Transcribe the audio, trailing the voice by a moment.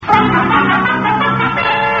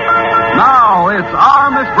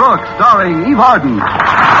Brooks, starring Eve Arden. Our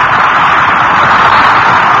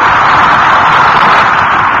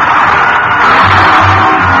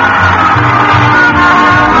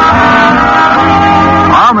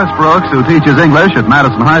Miss Brooks, who teaches English at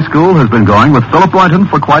Madison High School, has been going with Philip Boynton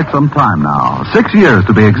for quite some time now. 6 years,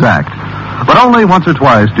 to be exact. But only once or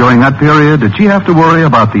twice during that period did she have to worry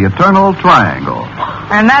about the eternal triangle.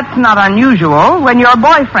 And that's not unusual when your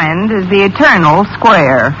boyfriend is the eternal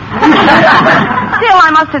square. Still,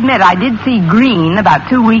 I must admit, I did see green about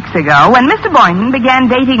 2 weeks ago when Mr. Boynton began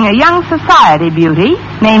dating a young society beauty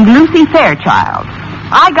named Lucy Fairchild.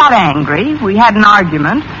 I got angry, we had an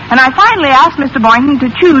argument, and I finally asked Mr. Boynton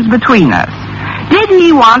to choose between us. Did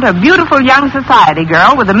he want a beautiful young society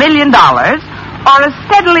girl with $1 million, or a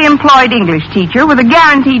steadily employed English teacher with a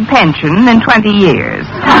guaranteed pension in 20 years?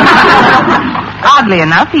 Oddly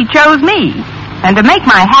enough, he chose me. And to make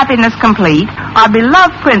my happiness complete, our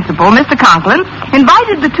beloved principal, Mr. Conklin,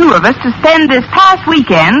 invited the two of us to spend this past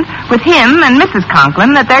weekend with him and Mrs.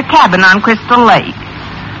 Conklin at their cabin on Crystal Lake.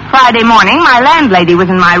 Friday morning, my landlady was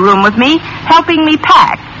in my room with me, helping me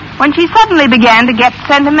pack, when she suddenly began to get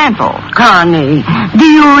sentimental. Connie, do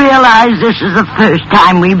you realize this is the first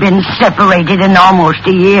time we've been separated in almost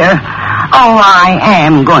a year? Oh, I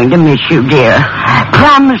am going to miss you, dear.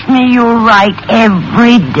 Promise me you'll write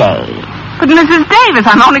every day. But, Mrs. Davis,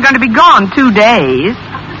 I'm only going to be gone 2 days.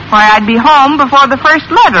 Why, I'd be home before the first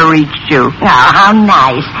letter reached you. Oh, how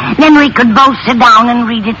nice. Then we could both sit down and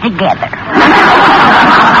read it together.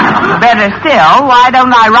 Better still, why don't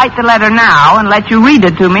I write the letter now and let you read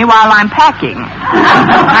it to me while I'm packing?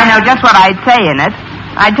 I know just what I'd say in it.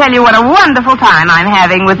 I'd tell you what a wonderful time I'm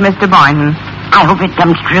having with Mr. Boynton. I hope it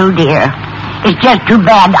comes true, dear. It's just too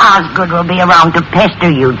bad Osgood will be around to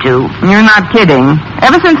pester you two. You're not kidding.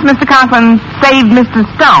 Ever since Mr. Conklin saved Mr.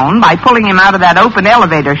 Stone by pulling him out of that open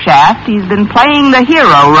elevator shaft, he's been playing the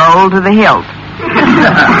hero role to the hilt.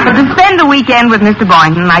 But to spend a weekend with Mr.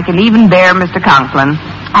 Boynton, I can even bear Mr. Conklin.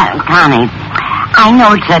 Connie, I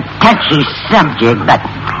know it's a touchy subject, but,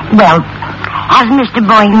 well, has Mr.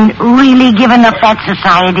 Boynton really given up that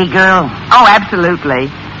society girl? Oh,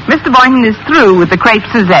 absolutely. Mr. Boynton is through with the Crepe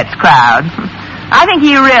Suzette's crowd. I think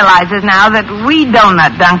he realizes now that we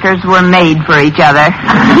donut dunkers were made for each other.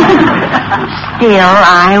 Still,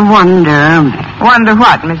 I wonder... Wonder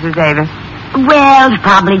what, Mrs. Davis? Well, it's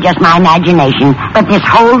probably just my imagination, but this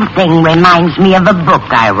whole thing reminds me of a book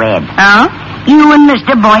I read. Oh? You and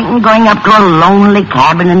Mr. Boynton going up to a lonely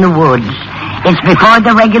cabin in the woods. It's before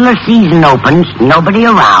the regular season opens, nobody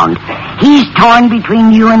around. He's torn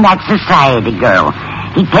between you and that society girl.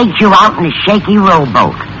 He takes you out in a shaky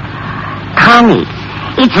rowboat. Connie,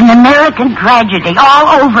 it's an American tragedy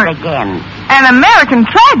all over again. An American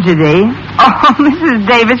tragedy? Oh, Mrs.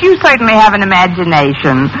 Davis, you certainly have an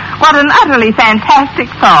imagination. What an utterly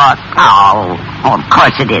fantastic thought. Oh, of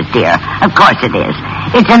course it is, dear. Of course it is.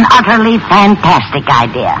 It's an utterly fantastic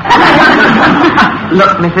idea.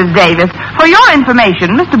 Look, Mrs. Davis, for your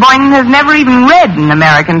information, Mr. Boynton has never even read an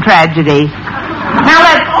American tragedy. Now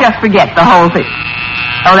let's just forget the whole thing.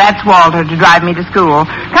 Oh, that's Walter to drive me to school.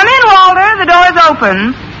 Come in, Walter. The door's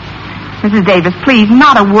open. Mrs. Davis, please,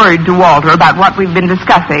 not a word to Walter about what we've been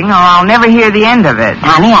discussing, or I'll never hear the end of it.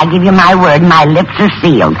 Honey, I give you my word, my lips are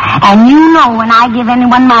sealed. And you know when I give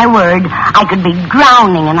anyone my word, I could be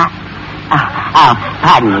drowning and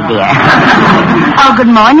pardon me, dear. Oh,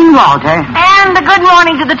 good morning, Walter. And a good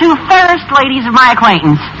morning to the two fairest ladies of my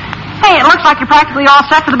acquaintance. Hey, it looks like you're practically all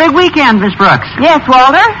set for the big weekend, Miss Brooks. Yes,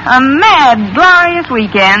 Walter. A mad, glorious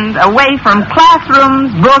weekend away from classrooms,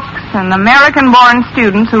 books, and American-born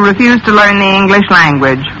students who refuse to learn the English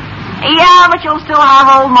language. Yeah, but you'll still have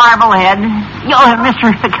old Marblehead. You'll have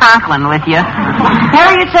Mr. Conklin with you.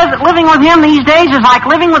 Harriet says that living with him these days is like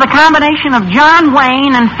living with a combination of John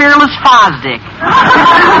Wayne and Fearless Fosdick.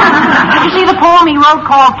 Did you see the poem he wrote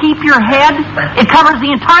called Keep Your Head? It covers the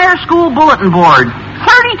entire school bulletin board.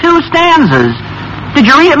 32 stanzas. Did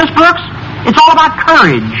you read it, Miss Brooks? It's all about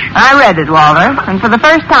courage. I read it, Walter, and for the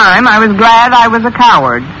first time I was glad I was a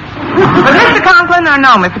coward. But Mr. Conklin, or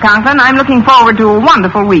no, Mr. Conklin, I'm looking forward to a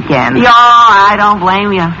wonderful weekend. Yeah, I don't blame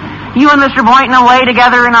you. You and Mr. Boynton away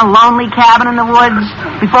together in a lonely cabin in the woods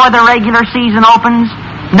before the regular season opens.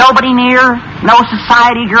 Nobody near, no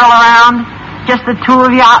society girl around. Just the two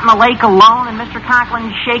of you out in the lake alone in Mr.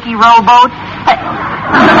 Conklin's shaky rowboat.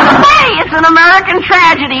 Hey, it's an American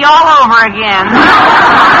tragedy all over again.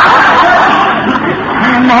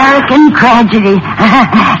 American tragedy.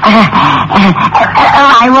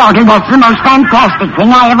 Why, Walter, that's the most fantastic thing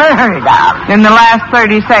I ever heard of. In the last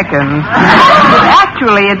 30 seconds.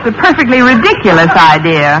 Actually, it's a perfectly ridiculous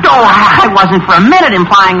idea. Oh, I wasn't for a minute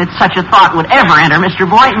implying that such a thought would ever enter Mr.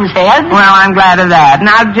 Boynton's head. Well, I'm glad of that.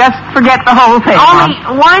 Now, just forget the whole thing. Only,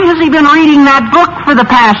 why has he been reading that book for the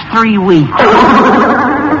past 3 weeks?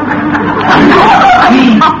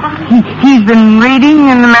 He's been reading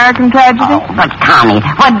an American Tragedy? Oh, but, Connie,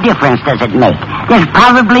 what difference does it make? There's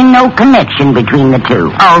probably no connection between the two.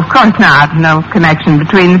 Oh, of course not. No connection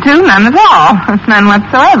between the two. None at all. None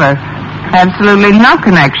whatsoever. Absolutely no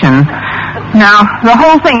connection. Now, the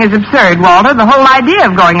whole thing is absurd, Walter. The whole idea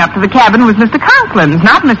of going up to the cabin was Mr. Conklin's,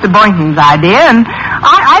 not Mr. Boynton's idea, and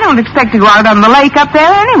I don't expect to go out on the lake up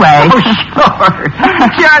there anyway. Oh, sure.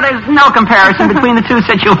 Sure, there's no comparison between the two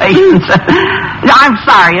situations. I'm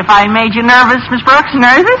sorry if I made you nervous, Miss Brooks.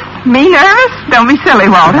 Nervous? Me nervous? Don't be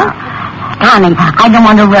silly, Walter. Connie, I don't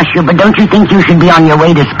want to rush you, but don't you think you should be on your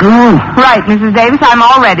way to school? Right, Mrs. Davis, I'm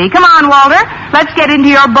all ready. Come on, Walter. Let's get into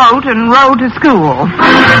your boat and row to school.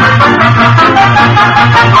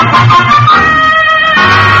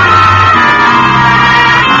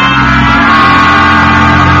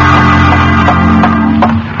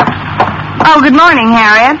 Oh, good morning,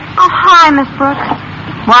 Harriet. Oh, hi, Miss Brooks.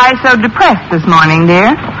 Why so depressed this morning,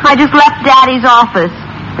 dear? I just left Daddy's office.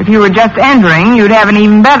 If you were just entering, you'd have an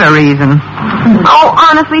even better reason. Oh,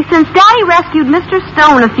 honestly, since Daddy rescued Mr.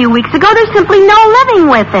 Stone a few weeks ago, there's simply no living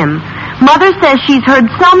with him. Mother says she's heard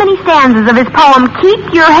so many stanzas of his poem,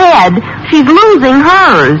 Keep Your Head, she's losing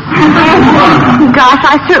hers. Gosh,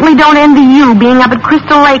 I certainly don't envy you being up at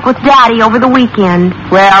Crystal Lake with Daddy over the weekend.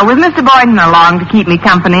 Well, with Mr. Boynton along to keep me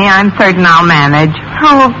company, I'm certain I'll manage.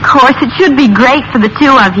 Oh, of course, it should be great for the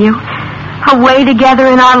two of you. Away together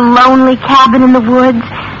in our lonely cabin in the woods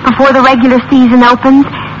before the regular season opens.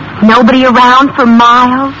 Nobody around for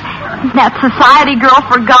miles. That society girl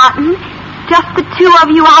forgotten. Just the two of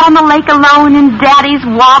you out on the lake alone in Daddy's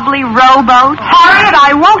wobbly rowboat. Harriet,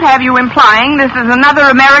 I won't have you implying this is another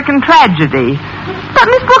American tragedy. But,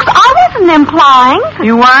 Miss Brooks, I wasn't implying.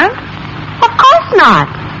 You weren't? Of course not.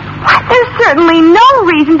 There's certainly no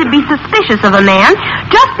reason to be suspicious of a man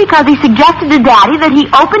just because he suggested to Daddy that he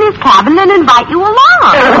open his cabin and invite you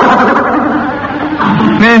along.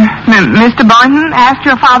 Mr. Boynton asked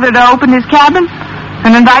your father to open his cabin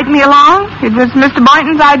and invite me along? It was Mr.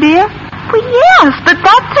 Boynton's idea? Well, yes, but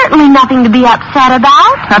that's certainly nothing to be upset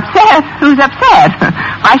about. Upset? Who's upset?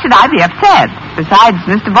 Why should I be upset? Besides,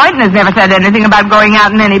 Mr. Boynton has never said anything about going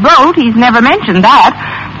out in any boat. He's never mentioned that.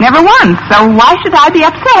 Never once. So why should I be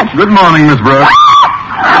upset? Good morning, Miss Brooks.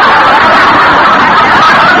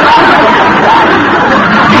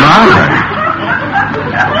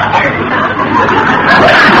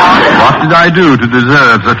 What did I do to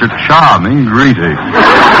deserve such a charming greeting?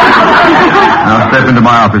 Now step into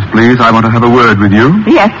my office, please. I want to have a word with you.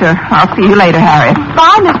 Yes, sir. I'll see you later, Harriet.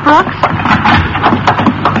 Bye, Miss Brooks.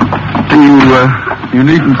 You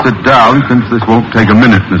needn't sit down since this won't take a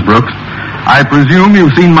minute, Miss Brooks. I presume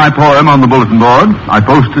you've seen my poem on the bulletin board. I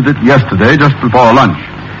posted it yesterday just before lunch.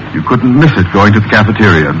 You couldn't miss it going to the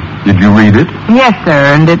cafeteria. Did you read it? Yes,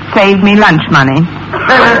 sir, and it saved me lunch money.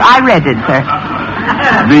 I read it, sir.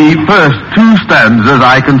 The first two stanzas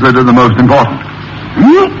I consider the most important.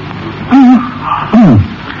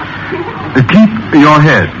 Keep your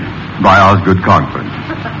head, by Osgood Conklin.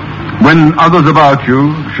 When others about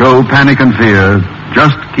you show panic and fear,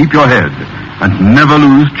 just keep your head and never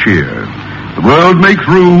lose cheer. The world makes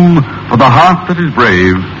room for the heart that is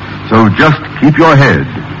brave, so just keep your head.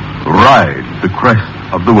 Ride the crest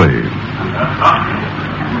of the wave.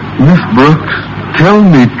 Miss Brooks, tell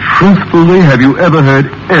me truthfully, have you ever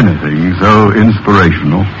heard anything so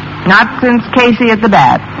inspirational? Not since Casey at the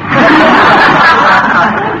bat.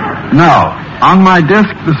 Now, on my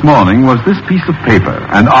desk this morning was this piece of paper,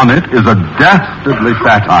 and on it is a dastardly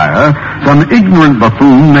satire some ignorant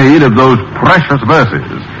buffoon made of those precious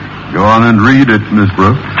verses. Go on and read it, Miss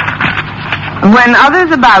Brooks. When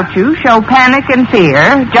others about you show panic and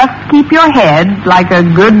fear, just keep your head like a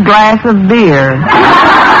good glass of beer.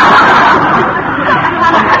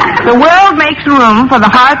 The world makes room for the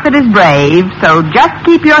heart that is brave, so just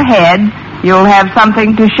keep your head. You'll have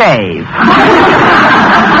something to shave.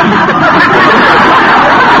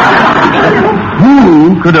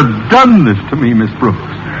 Who could have done this to me, Miss Brooks?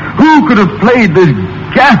 Who could have played this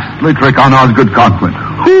ghastly trick on Osgood Conklin?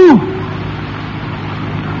 Who?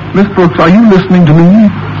 Miss Brooks, are you listening to me?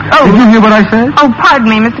 Oh. Did you hear what I said? Oh, pardon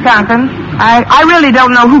me, Mr. Conklin. I really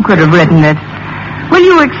don't know who could have written it. Will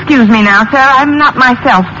you excuse me now, sir? I'm not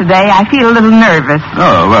myself today. I feel a little nervous.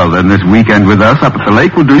 Oh, well, then this weekend with us up at the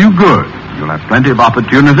lake will do you good. You'll have plenty of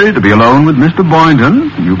opportunity to be alone with Mr. Boynton.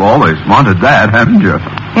 You've always wanted that, haven't you?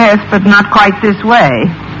 Yes, but not quite this way.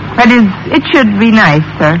 That is, it should be nice,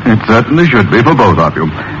 sir. It certainly should be for both of you.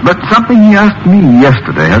 But something he asked me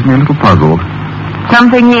yesterday has me a little puzzled.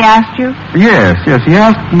 Something he asked you? Yes. He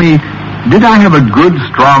asked me, did I have a good,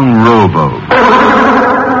 strong rowboat?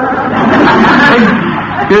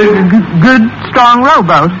 Good, strong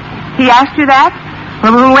rowboat. He asked you that?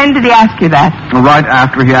 Well, when did he ask you that? Right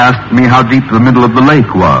after he asked me how deep the middle of the lake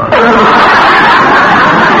was.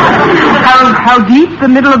 How deep the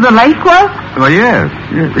middle of the lake was? Well, yes.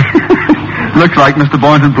 Looks like Mr.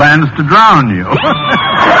 Boynton plans to drown you.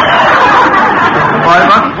 Why,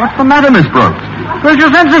 what's the matter, Miss Brooks? Where's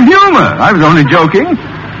your sense of humor? I was only joking.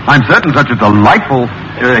 I'm certain such a delightful,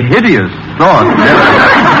 hideous thought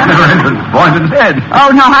never entered Boynton's head. Oh,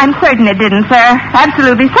 no, I'm certain it didn't, sir.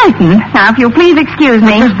 Absolutely certain. Now, if you'll please excuse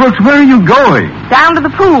me. Miss Brooks, where are you going? Down to the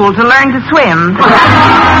pool to learn to swim.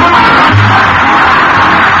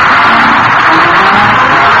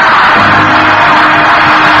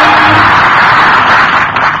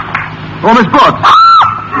 Oh, Miss Brooks.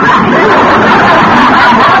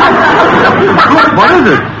 What is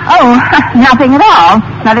it? Oh, nothing at all.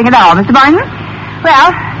 Nothing at all, Mr. Boynton.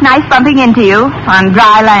 Well, nice bumping into you. On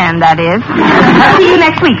dry land, that is. See you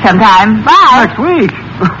next week sometime. Bye. Next week?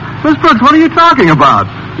 Miss Brooks, what are you talking about?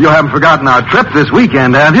 You haven't forgotten our trip this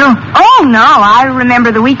weekend, have you? Oh, no. I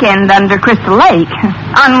remember the weekend under Crystal Lake.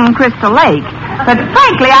 On Crystal Lake. But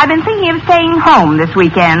frankly, I've been thinking of staying home this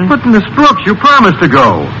weekend. But, Miss Brooks, you promised to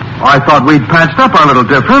go. I thought we'd patched up our little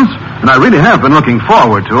difference, and I really have been looking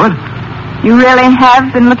forward to it. You really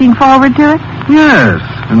have been looking forward to it? Yes,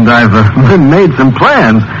 and I've made some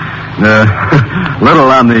plans. Little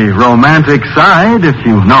on the romantic side, if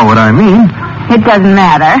you know what I mean. It doesn't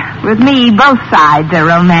matter. With me, both sides are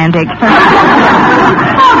romantic.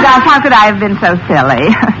 Oh, gosh, how could I have been so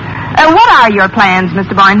silly? What are your plans,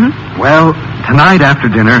 Mr. Boynton? Well, tonight after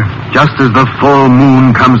dinner, just as the full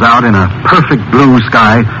moon comes out in a perfect blue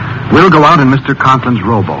sky, we'll go out in Mr. Conklin's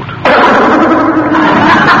rowboat.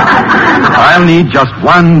 I'll need just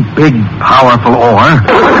one big, powerful oar.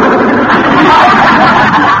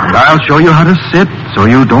 And I'll show you how to sit so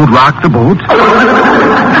you don't rock the boat.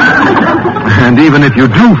 And even if you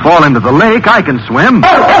do fall into the lake, I can swim.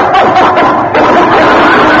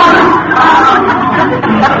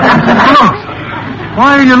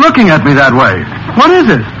 Why are you looking at me that way? What is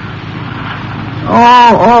it?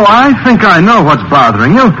 Oh, I think I know what's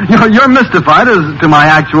bothering you. You're mystified as to my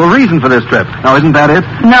actual reason for this trip. Now, isn't that it?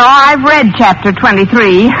 No, I've read chapter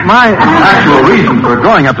 23. My actual reason for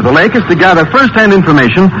going up to the lake is to gather first-hand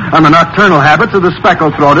information on the nocturnal habits of the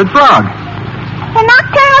speckled-throated frog. The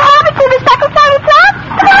nocturnal habits of the speckled-throated frog?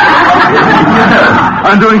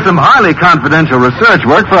 I'm doing some highly confidential research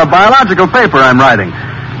work for a biological paper I'm writing.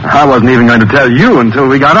 I wasn't even going to tell you until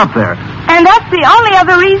we got up there. And that's the only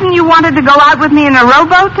other reason you wanted to go out with me in a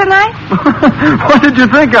rowboat tonight? What did you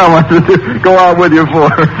think I wanted to go out with you for?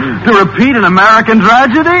 To repeat an American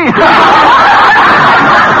tragedy?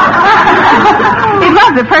 It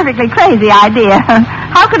was a perfectly crazy idea.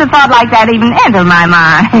 How could a thought like that even enter my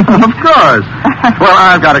mind? Of course. Well,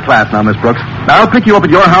 I've got a class now, Miss Brooks. I'll pick you up at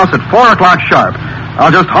your house at 4 o'clock sharp.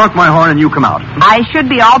 I'll just honk my horn and you come out. I should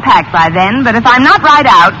be all packed by then, but if I'm not right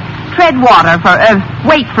out, tread water for,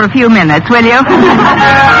 wait for a few minutes, will you?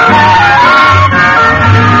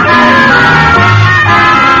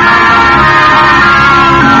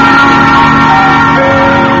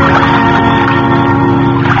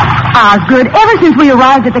 Osgood, ever since we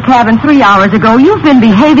arrived at the cabin 3 hours ago, you've been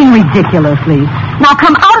behaving ridiculously. Now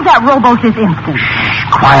come out of that rowboat this instant.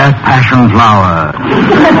 Quiet, passion flower.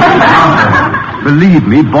 Believe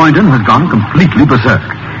me, Boynton has gone completely berserk.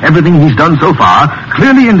 Everything he's done so far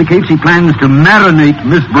clearly indicates he plans to marinate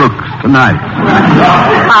Miss Brooks tonight.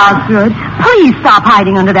 Osgood, please stop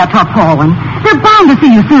hiding under that tarpaulin. They're bound to see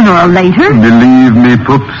you sooner or later. Believe me,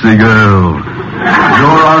 Poopsie girl,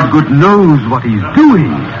 your Osgood knows what he's doing.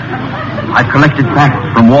 I've collected facts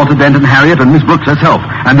from Walter Dent and Harriet and Miss Brooks herself,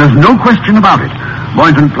 and there's no question about it.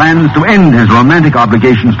 Boynton plans to end his romantic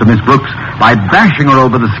obligations to Miss Brooks by bashing her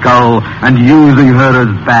over the skull and using her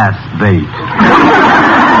as bass bait.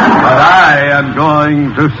 But I am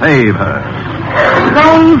going to save her.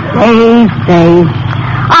 Save.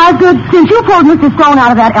 Osgood, since you pulled Mr. Stone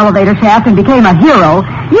out of that elevator shaft and became a hero,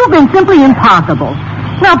 you've been simply impossible.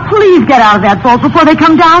 Now, please get out of that boat before they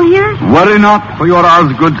come down here. Worry not for your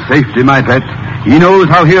Osgood's safety, my pet. He knows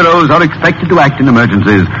how heroes are expected to act in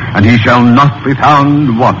emergencies, and he shall not be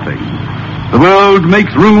found wanting. The world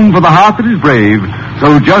makes room for the heart that is brave,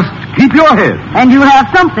 so just keep your head. And you'll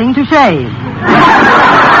have something to shave.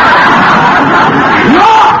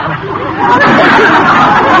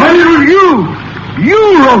 Then it was you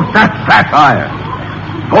wrote that satire.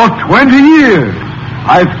 For 20 years,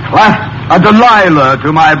 I've clasped a Delilah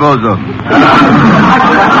to my bosom.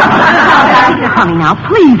 Honey, now,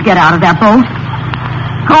 please get out of that boat.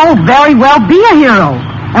 Oh, very well, be a hero.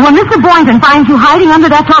 And when Mr. Boynton finds you hiding under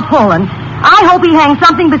that tarpaulin, I hope he hangs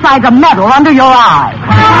something besides a medal under your eye.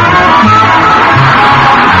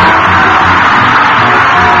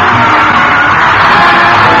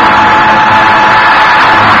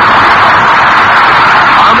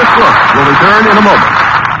 We'll return in a moment.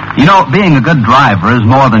 You know, being a good driver is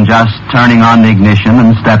more than just turning on the ignition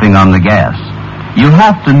and stepping on the gas. You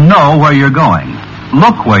have to know where you're going,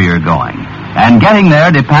 look where you're going, and getting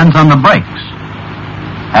there depends on the brakes.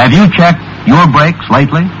 Have you checked your brakes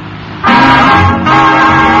lately?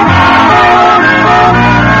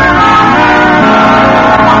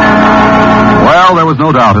 Well, there was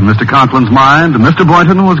no doubt in Mr. Conklin's mind. Mr.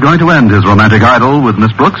 Boynton was going to end his romantic idyll with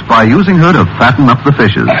Miss Brooks by using her to fatten up the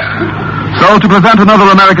fishes. So, to prevent another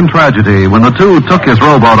American tragedy, when the two took his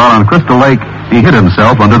rowboat out on Crystal Lake, he hid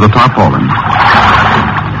himself under the tarpaulin.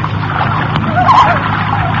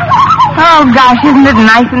 Oh, gosh, isn't it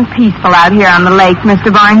nice and peaceful out here on the lake, Mr.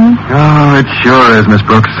 Boynton? Oh, it sure is, Miss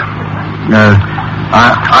Brooks.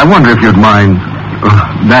 I wonder if you'd mind.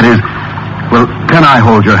 That is, well, can I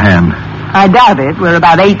hold your hand? I doubt it. We're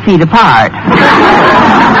about 8 feet apart.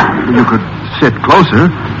 You could sit closer.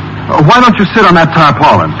 Why don't you sit on that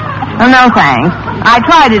tarpaulin? Oh, no, thanks. I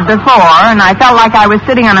tried it before, and I felt like I was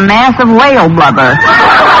sitting on a mass of whale blubber.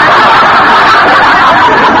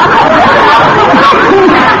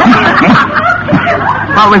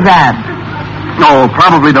 What was that? Oh,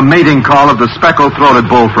 probably the mating call of the speckled-throated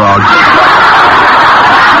bullfrog.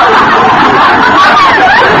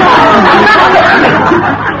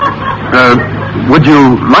 Would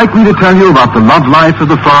you like me to tell you about the love life of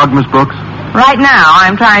the frog, Miss Brooks? Right now,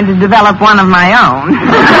 I'm trying to develop one of my own.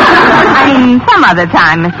 I mean, some other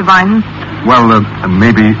time, Mr. Boynton. Well,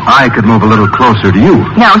 maybe I could move a little closer to you.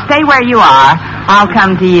 No, stay where you are. I'll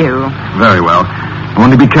come to you. Very well.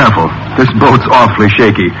 Only be careful. This boat's awfully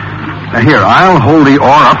shaky. Here, I'll hold the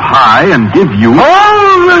oar up high and give you...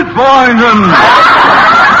 Hold it, Boynton!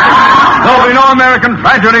 There'll be no American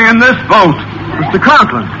tragedy in this boat. Mr.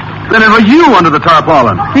 Conklin, then it was you under the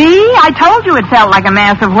tarpaulin. See? I told you it felt like a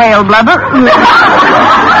mass of whale blubber. Mr.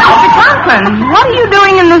 Conklin, what are you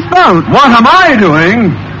doing in this boat? What am I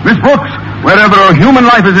doing? Miss Brooks, wherever a human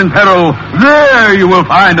life is in peril, there you will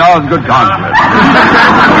find Osgood Conklin.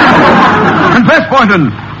 Confess,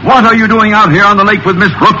 Boynton, what are you doing out here on the lake with Miss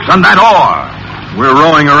Brooks and that oar? We're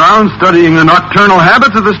rowing around studying the nocturnal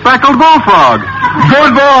habits of the speckled bullfrog.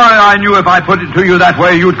 Good boy, I knew if I put it to you that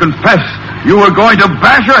way, you'd confess you were going to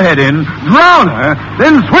bash her head in, drown her,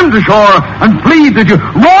 then swim to shore and plead that you're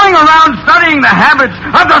rowing around studying the habits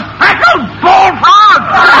of the speckled bullfrog.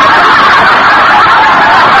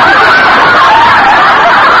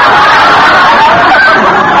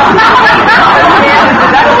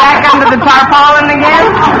 Back under the tarpaulin again?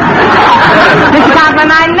 Mr. Conklin,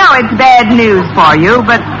 I know it's bad news for you,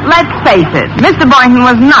 but let's face it, Mr. Boynton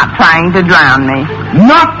was not trying to drown me.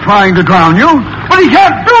 Not trying to drown you? But he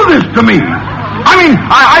can't do this to me. I mean,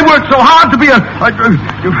 I worked so hard to be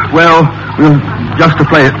well, just to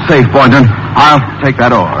play it safe, Boynton, I'll take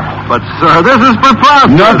that oar. But, sir, this is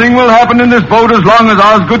preposterous. Nothing will happen in this boat as long as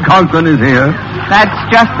Osgood Conklin is here. That's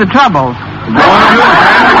just the trouble. Go on, you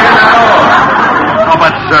hand me that oar. Oh,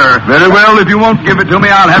 but, sir, very well, if you won't give it to me,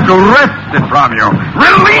 I'll have to wrest it from you.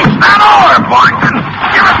 Release that oar, Boynton.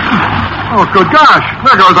 Oh, good gosh,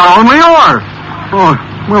 there goes our only oar. Oh,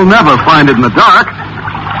 we'll never find it in the dark.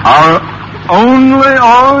 Our only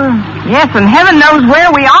oar? Yes, and heaven knows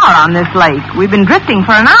where we are on this lake. We've been drifting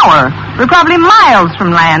for an hour. We're probably miles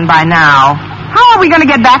from land by now. How are we going to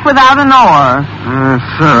get back without an oar?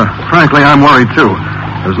 Sir, frankly, I'm worried, too.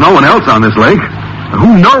 There's no one else on this lake.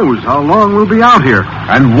 Who knows how long we'll be out here?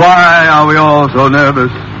 And why are we all so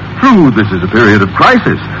nervous? True, this is a period of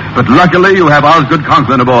crisis, but luckily you have Osgood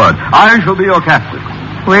Conklin aboard. I shall be your captain.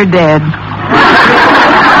 We're dead.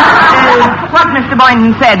 What Mr.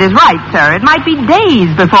 Boynton said is right, sir. It might be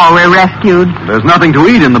days before we're rescued. There's nothing to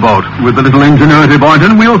eat in the boat. With a little ingenuity,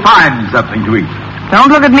 Boynton, we'll find something to eat. Don't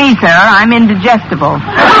look at me, sir. I'm indigestible.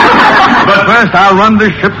 But first, I'll run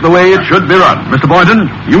this ship the way it should be run. Mr. Boynton,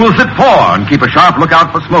 you will sit fore and keep a sharp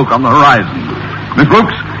lookout for smoke on the horizon. Miss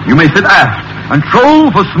Brooks, you may sit aft and troll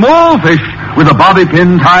for small fish with a bobby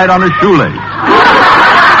pin tied on a shoelace.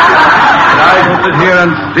 I shall sit here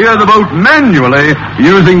and steer the boat manually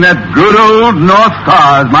using that good old North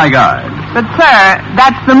Star as my guide. But, sir,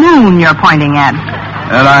 that's the moon you're pointing at.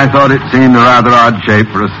 And I thought it seemed a rather odd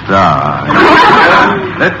shape for a star.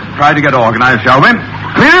 Let's try to get organized, shall we?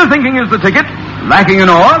 Clear thinking is the ticket. Lacking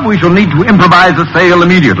an oar, we shall need to improvise a sail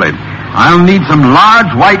immediately. I'll need some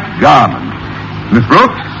large white garment. Miss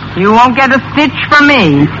Brooks? You won't get a stitch from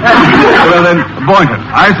me. Well, then, Boynton,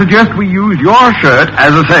 I suggest we use your shirt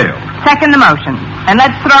as a sail. Second the motion. And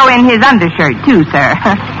let's throw in his undershirt, too, sir.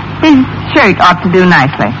 His shirt ought to do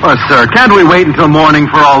nicely. Oh, sir, can't we wait until morning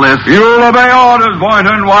for all this? You'll obey orders,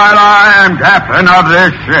 Boynton, while I am captain of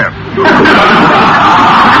this ship.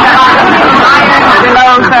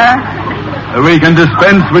 Below, sir. We can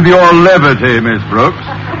dispense with your levity, Miss Brooks.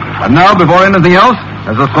 And now, before anything else,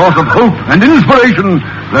 as a source of hope and inspiration,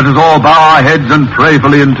 let us all bow our heads and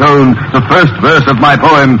prayerfully intone the first verse of my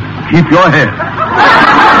poem, Keep Your Head.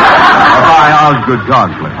 By Osgood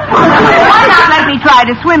Cogswell. Why not let me try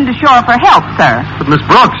to swim to shore for help, sir? But, Miss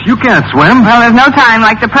Brooks, you can't swim. Well, there's no time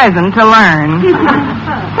like the present to learn.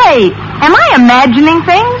 Say, am I imagining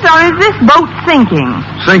things, or is this boat sinking?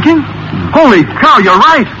 Sinking? Holy cow, you're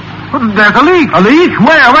right. There's a leak. A leak?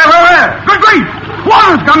 Where? Good grief!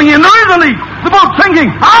 Water's coming in. There is a leak. The boat's sinking.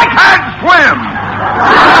 I can't swim.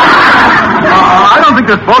 I don't think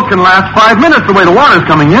this boat can last 5 minutes the way the water's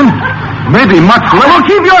coming in. Maybe much less. Well,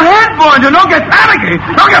 keep your head, boy. Don't get panicky.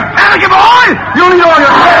 Don't get panicky, boy. You'll need all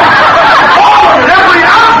your head. All of it, every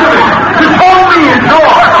ounce of it. Just hold me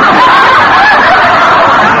ashore.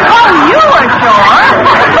 Oh, you ashore?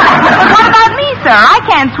 But what about me, sir? I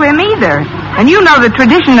can't swim either. And you know the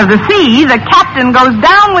tradition of the sea. The captain goes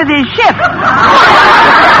down with his ship.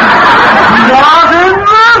 Not in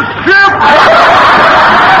this ship.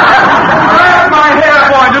 Grab my hair,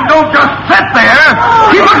 boy. Don't just sit there.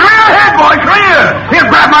 Keep a clear head, boy. Clear. Here,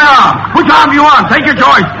 grab my arm. Which arm do you want? Take your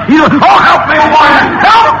choice. Help me, boy.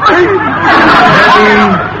 Help me.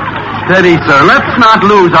 Steady, sir. Let's not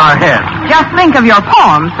lose our head. Just think of your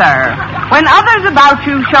poem, sir. When others about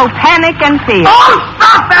you show panic and fear. Oh,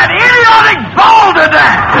 stop that idiotic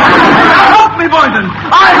balderdash! Now help me, Boynton.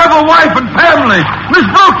 I have a wife and family. Miss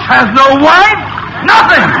Brooks has no wife.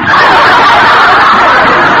 Nothing.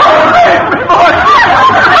 Oh, leave me, Boynton.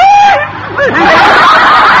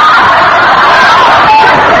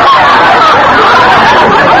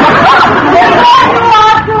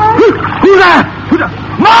 Who's that?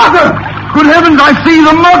 Martha! Good heavens, I see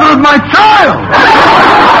the mother of my child!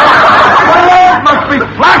 My life must be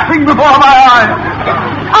flashing before my eyes.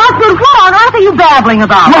 Osgood, what on earth are you babbling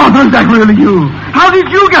about? Martha, is that really you? How did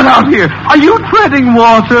you get out here? Are you treading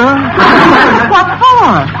water? What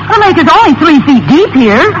for? The lake is only 3 feet deep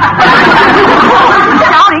here.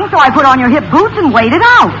 Shouting, so I put on your hip boots and waded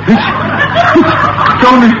out. It's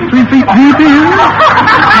only 3 feet deep here.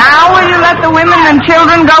 Now will you let the women and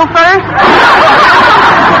children go first?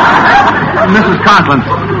 Mrs. Conklin,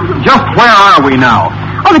 just where are we now?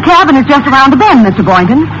 Oh, the cabin is just around the bend, Mr.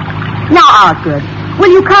 Boynton. Now, Osgood, will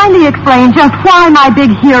you kindly explain just why my big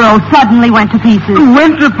hero suddenly went to pieces?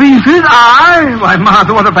 Went to pieces? Why,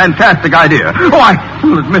 Martha, what a fantastic idea. Oh, I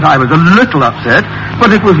will admit I was a little upset,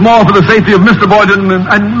 but it was more for the safety of Mr. Boynton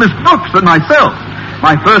and Miss Brooks than myself.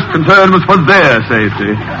 My first concern was for their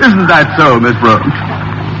safety. Isn't that so, Miss Brooks?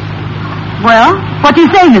 Well, what do you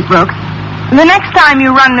say, Miss Brooks? The next time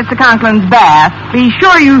you run Mr. Conklin's bath, be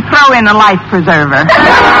sure you throw in a life preserver.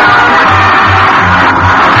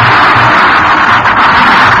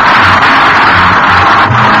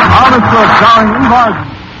 Honest Book, starring Eve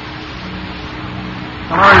Arden.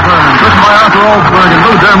 Laurie Vernon, written by Arthur Alsberg and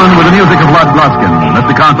Lou Derman with the music of Lud Gluskin.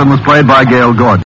 Mr. Conklin was played by Gail Gordon.